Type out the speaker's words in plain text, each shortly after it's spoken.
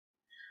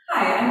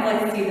I'm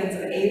Blake Stevens,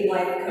 an AID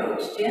life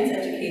coach, dance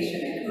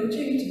education and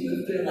coaching to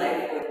move through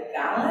life with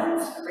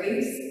balance,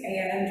 grace,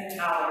 and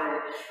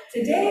power.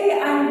 Today,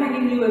 I'm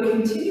bringing you a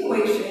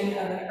continuation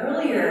of an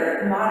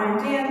earlier modern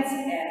dance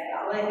and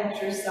ballet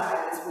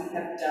exercise we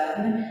have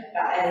done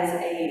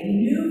as a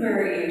new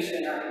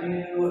variation or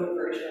new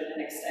version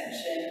and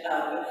extension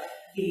of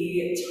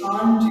the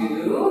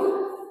tendu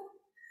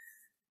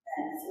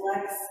and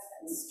flex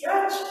and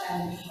stretch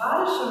and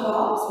pas de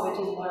cheval. So I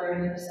just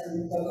learned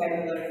some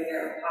vocabulary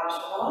there of pas de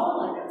cheval,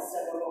 like a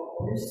several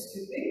horse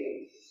scooping.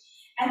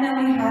 And then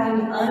we had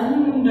an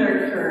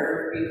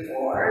undercurve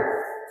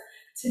before.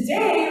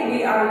 Today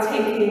we are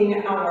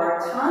taking our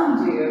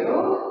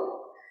tendu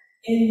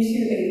into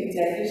a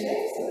dégagé,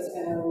 so it's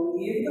going to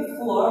leave the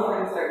floor. We're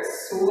going to start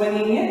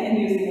swinging it and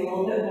using a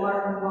little bit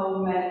more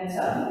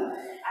momentum.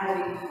 As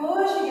we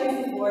push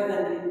against the floor,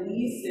 then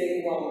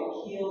releasing while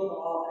we heel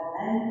ball,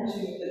 and then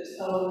pushing with the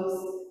toes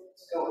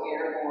to go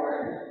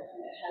airborne.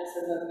 And it has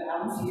the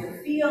bouncier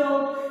feel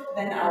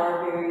than our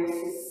very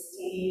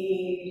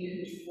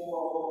sustained,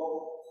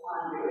 controlled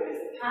tendu. It is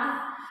the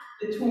path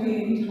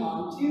between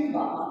tendu,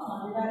 Battement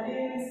Tendu that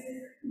is,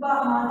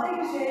 Battement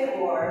Dégagé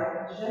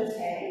or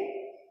Jeté,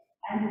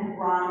 and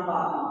Grand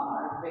Battement,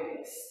 our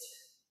biggest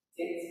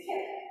dance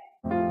kick.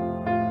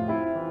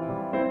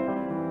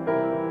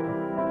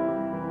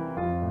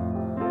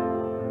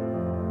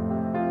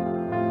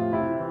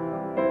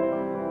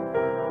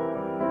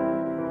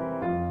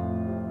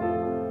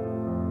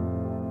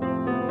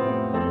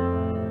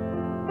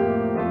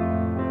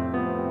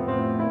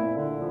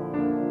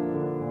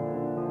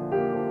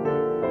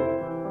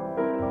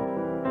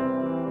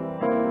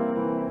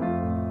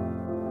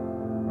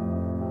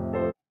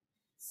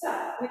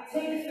 We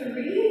take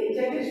 3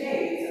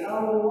 dégagés, a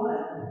 1,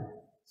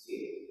 2,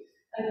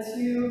 a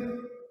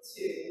 2,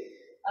 2,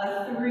 a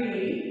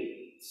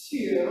 3, 2,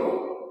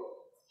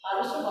 pas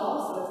de cheval,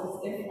 so it's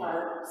as if our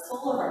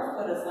sole of our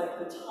foot is like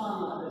the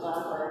tongue of a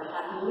dog or a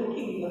cat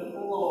licking the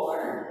floor,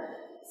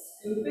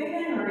 scooping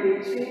and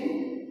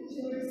reaching to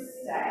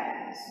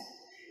extend.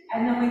 And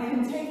then we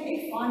can take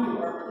a tendu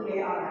or Piqué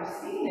on our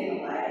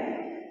standing leg.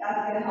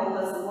 That's going to help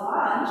us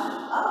launch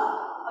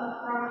up,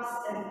 across,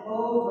 and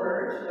over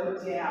to go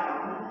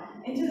down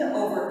into the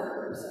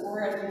overcurve. So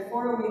whereas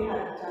before we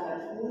had done a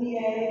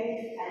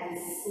plie and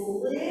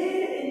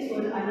slid into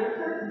an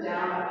undercurve,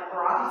 down,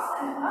 across,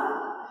 and up.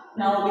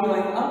 Now we'll be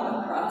going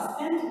up, across,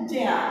 and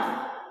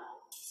down.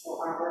 So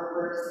our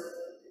reverse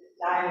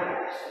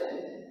direction.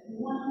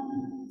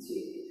 1, 2,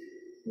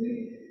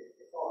 3,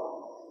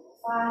 4,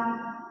 5,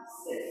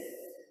 6,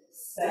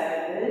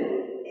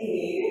 7,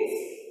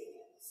 8.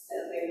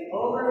 Stepping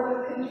over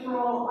with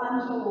control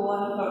onto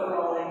one foot,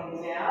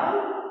 rolling down,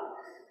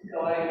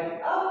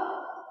 going up,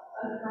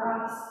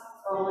 across,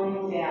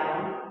 rolling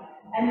down,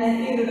 and then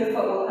either the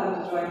foot will come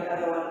to join the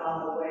other one on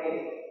the way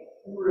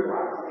through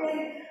our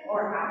plie,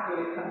 or after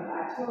we come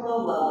back to a low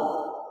level.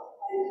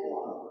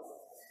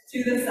 To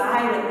the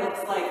side, it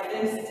looks like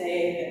this.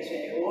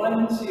 Dégagé.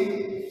 1,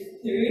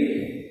 2,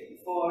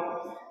 3,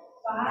 4,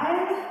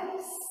 5,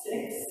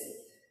 6.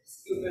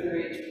 Scoop and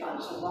reach, pas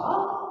de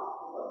cheval.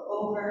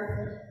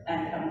 Over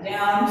and come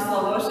down.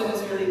 Slow motion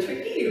is really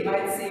tricky. You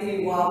might see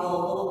me wobble a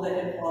little bit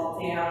and fall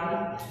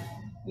down.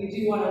 We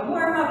do want to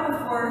warm up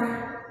before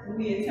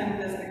we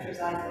attempt this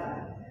exercise.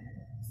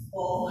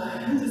 Full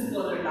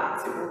disclosure,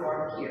 not super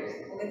warm here. So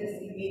we'll get to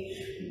see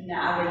me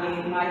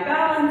navigate my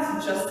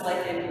balance just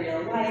like in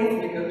real life,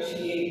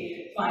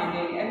 negotiate,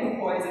 finding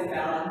equipoise and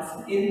balance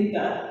in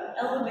the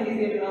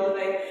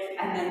elevate,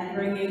 and then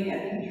bringing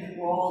a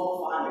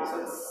controlled tendu. So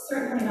it's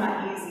certainly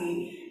not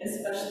easy,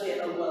 especially at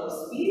a low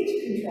speed, to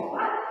control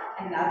that.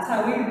 And that's how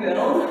we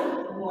build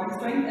more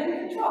strength and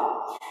control.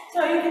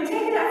 So you can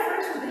take it at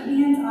first with the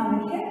hands on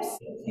the hips.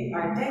 We'll take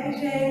our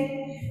dégagé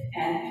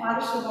and pas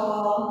de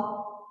cheval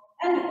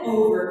and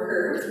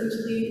overcurves, which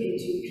lead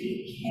into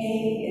Piqué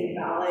in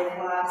ballet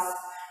class,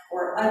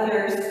 or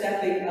other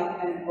stepping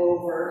up and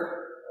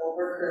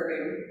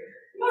overcurving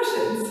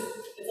motions.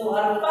 It's a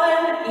lot of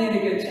fun and a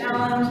good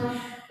challenge.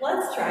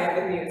 Let's try it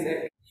with music.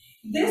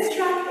 This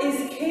track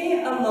is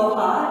Ke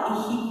Aloha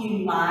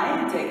Ihiki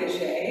Mai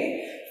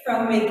Dégagé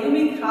from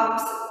Megumi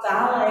Kap's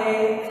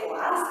ballet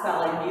class,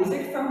 ballet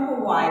music from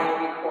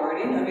Hawaii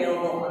recording,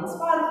 available on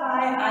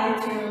Spotify,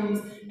 iTunes,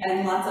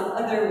 and lots of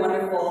other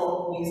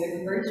wonderful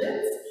music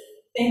versions.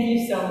 Thank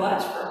you so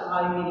much for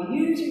allowing me to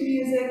use your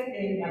music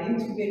in my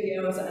YouTube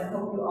videos, and I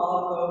hope you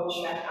all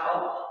go check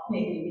out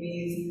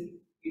Megumi's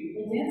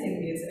beautiful dancing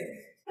music.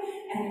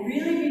 And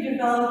really be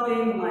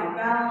developing my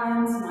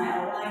balance, my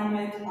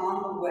alignment on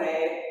the way.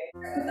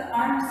 With the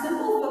arm,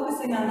 simple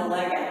focusing on the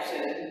leg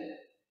action.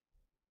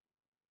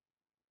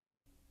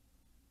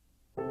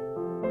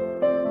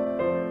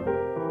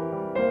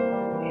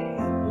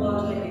 Slow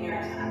taking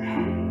our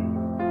time.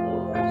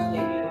 Little brush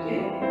dégagé.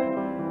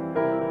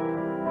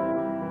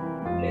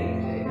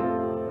 Dégagé.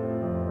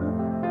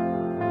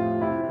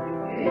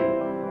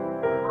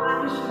 Pas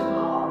de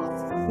cheval.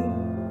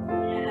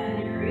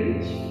 And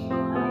reach.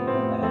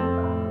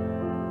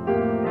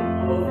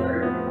 Over.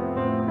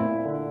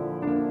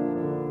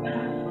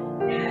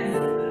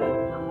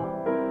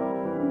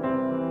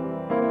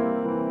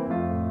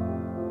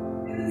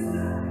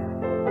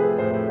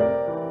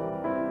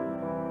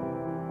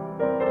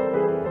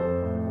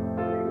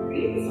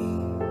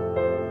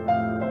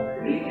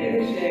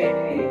 Dégagé.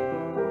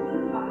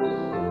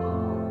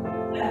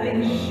 And then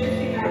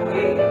shifting our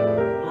weight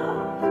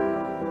up,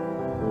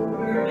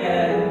 over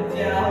and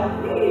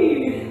down,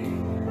 breathe.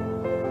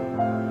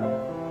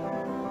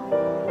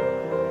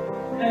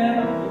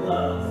 And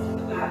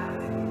close. Back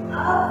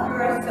up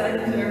through our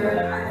center and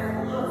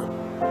our close.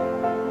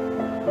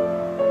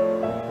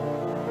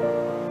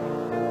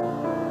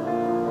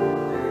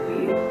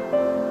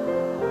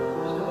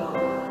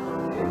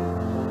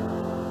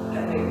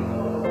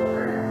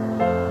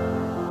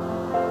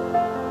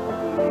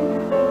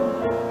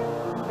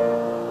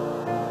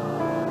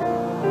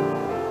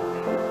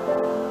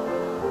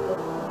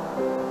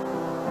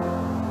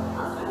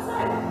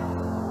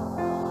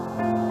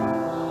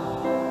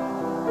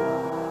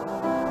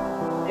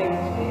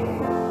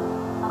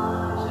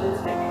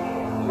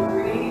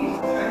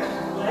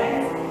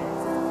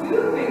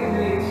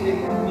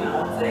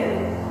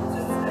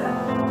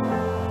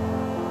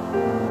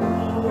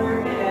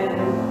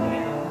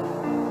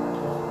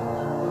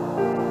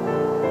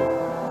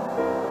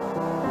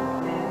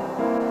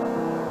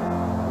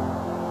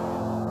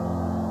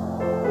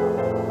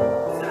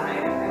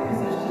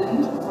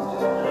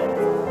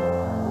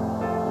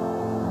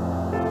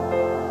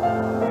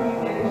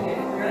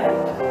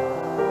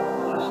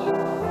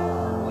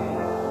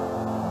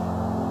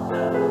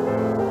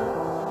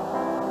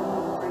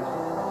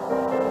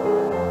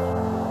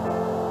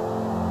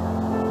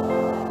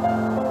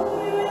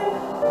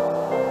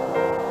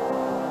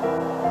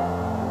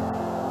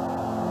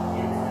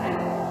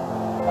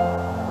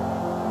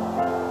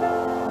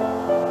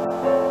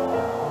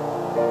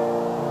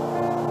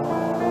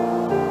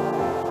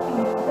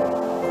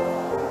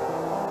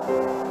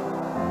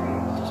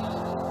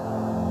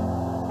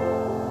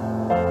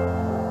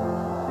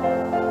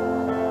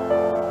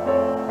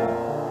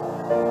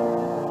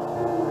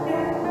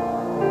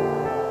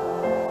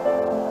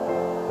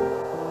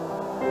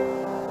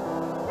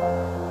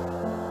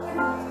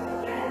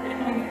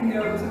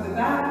 Go to the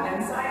back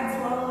and side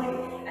slowly,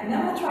 and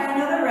then we'll try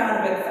another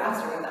round a bit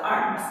faster with the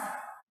arms.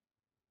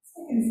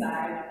 Second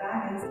side,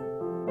 back and side.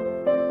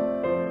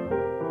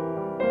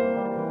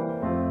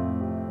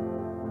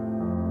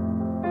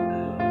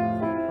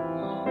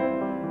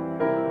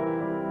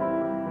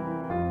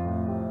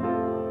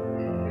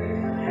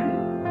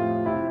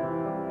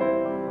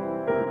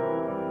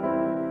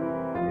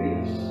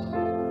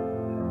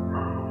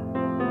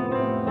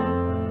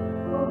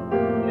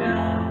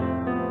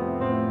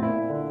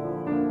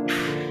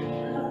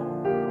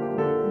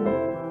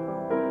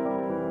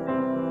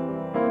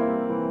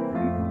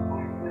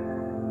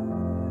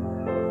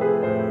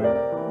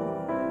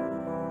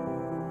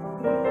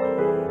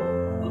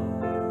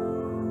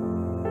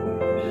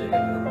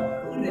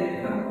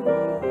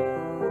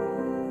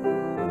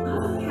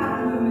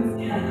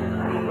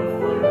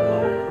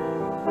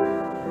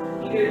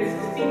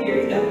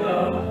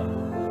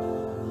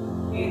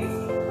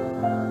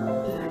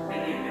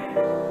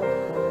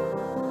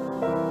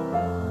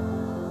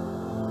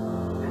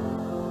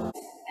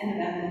 And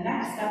then the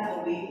next step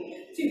will be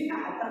to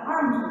add the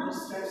arms. We'll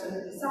just stretch them to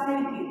the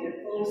side, either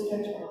fully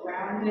stretched or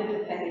rounded,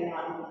 depending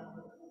on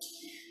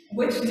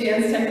which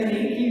dance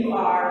technique you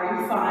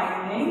are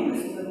refining.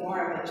 This is a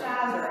more of a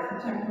jazz or a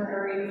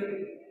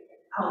contemporary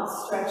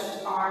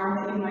outstretched arm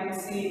that you might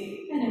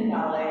see, and in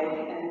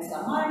ballet and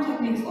some modern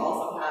techniques will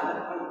also have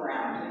a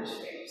rounded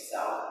shape. So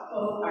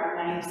both are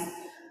nice,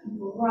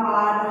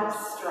 broad,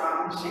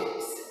 strong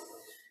shapes.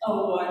 A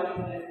 1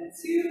 and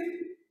 2, 3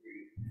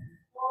 and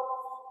 4,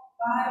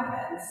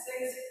 5 and 6,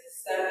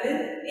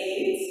 7,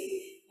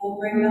 8. We'll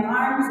bring the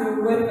arms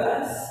with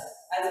us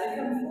as we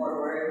come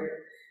forward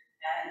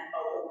and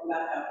open them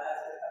back up as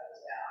we come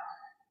down.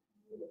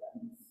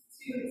 1,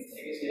 2, let's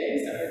take a shake,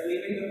 so we're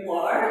leaving the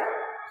floor.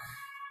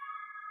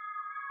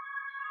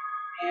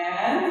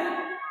 And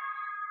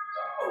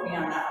don't put me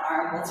on that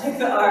arm. We'll take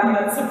the arm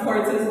that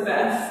supports us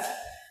best.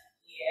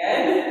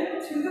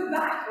 And to the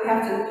back. We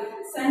have to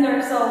send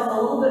ourselves a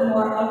little bit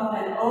more up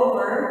and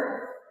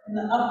over in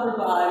the upper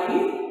body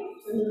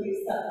to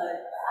release that leg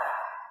back.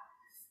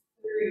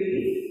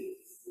 3,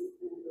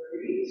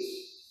 reach.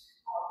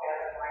 I'll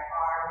gather my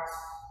arms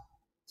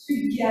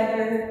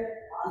together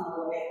on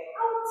the way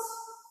out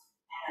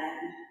and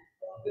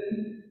open.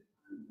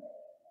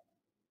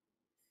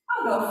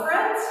 I'll go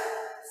front,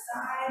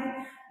 side,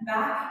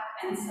 back,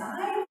 and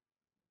side.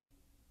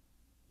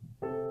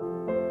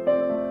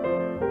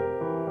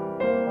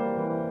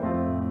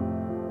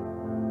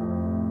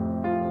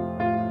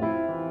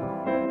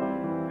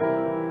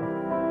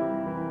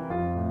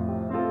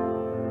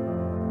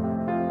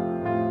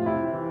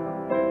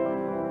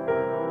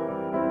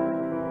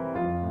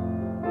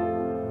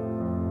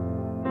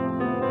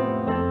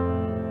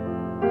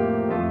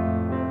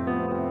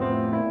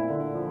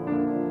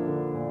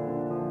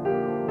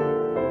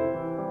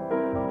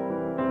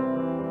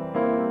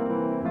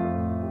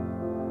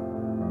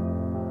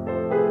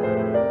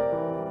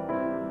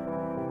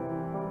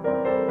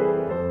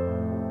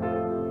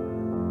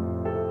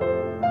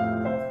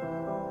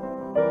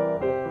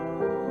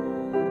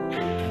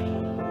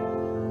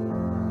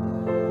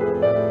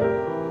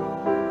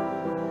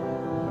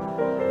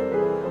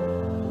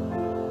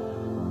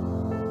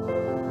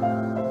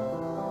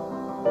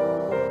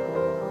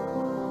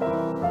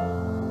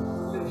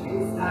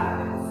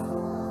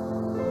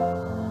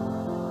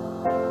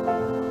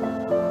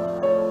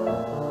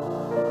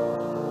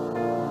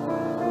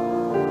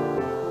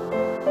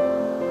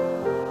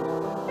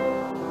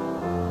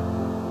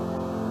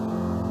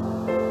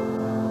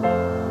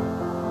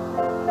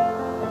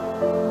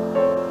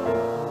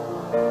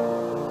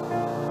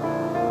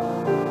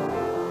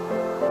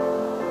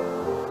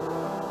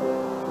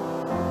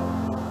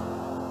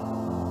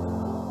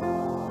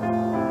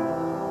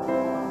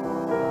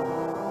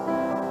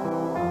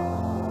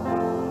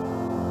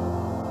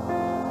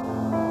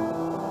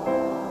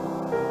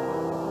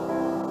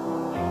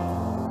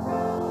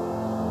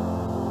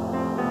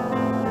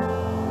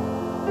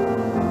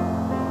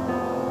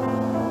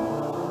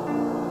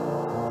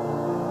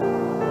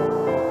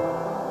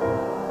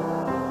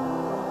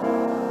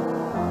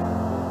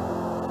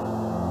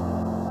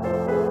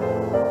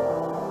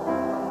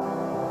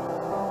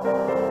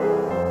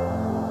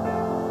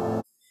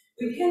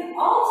 can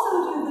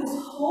also do this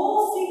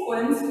whole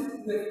sequence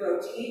with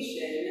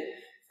rotation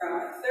from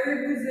a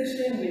third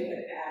position. We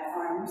could add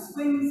arm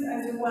swings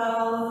as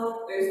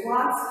well. There's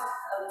lots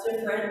of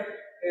different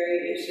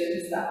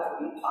variations that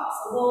would be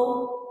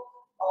possible.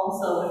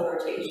 Also with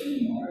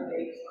rotation, more of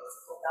a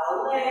classical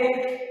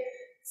ballet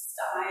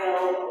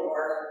style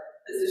or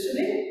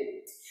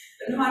positioning.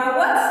 But no matter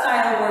what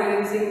style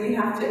we're using, we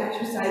have to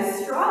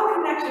exercise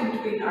strong connection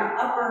between our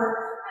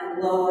upper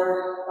and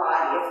lower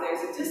body. If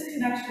there's a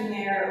disconnection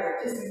there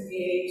or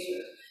disengaged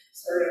or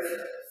sort of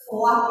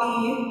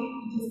floppy,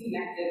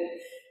 disconnected,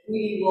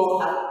 we will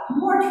have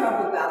more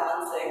trouble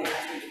balancing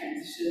as we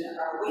transition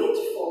our weight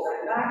forward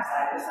and back,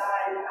 side to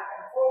side, back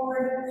and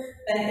forward,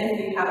 than if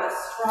we have a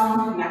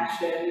strong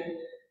connection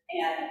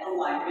and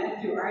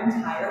alignment through our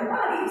entire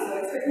body. So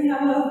I certainly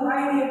have a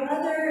variety of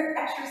other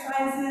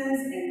exercises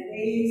and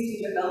ways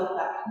to develop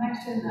that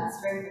connection, that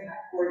strength, and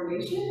that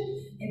coordination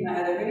in my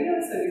other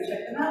videos, so do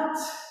check them out.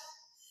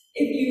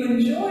 If you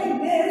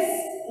enjoyed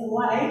this,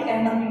 like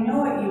and let me know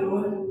what you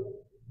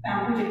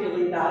found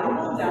particularly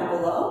valuable down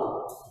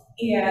below.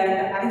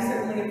 And I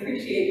certainly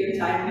appreciate your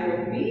time here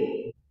with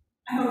me.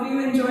 I hope you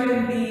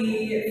enjoyed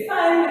the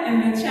fun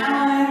and the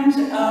challenge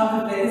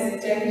of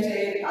this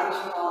Delectable, Pas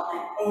de Cheval,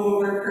 and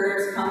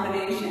Overcurves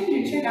combination.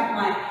 Do check out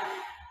my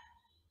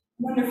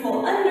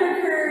wonderful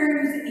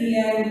undercurves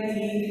and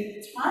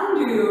the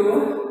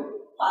Tendu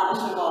Pas de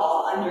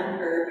Cheval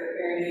undercurve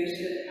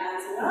variation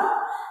as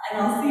well.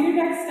 And I'll see you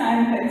next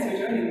time. Thanks for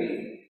joining me.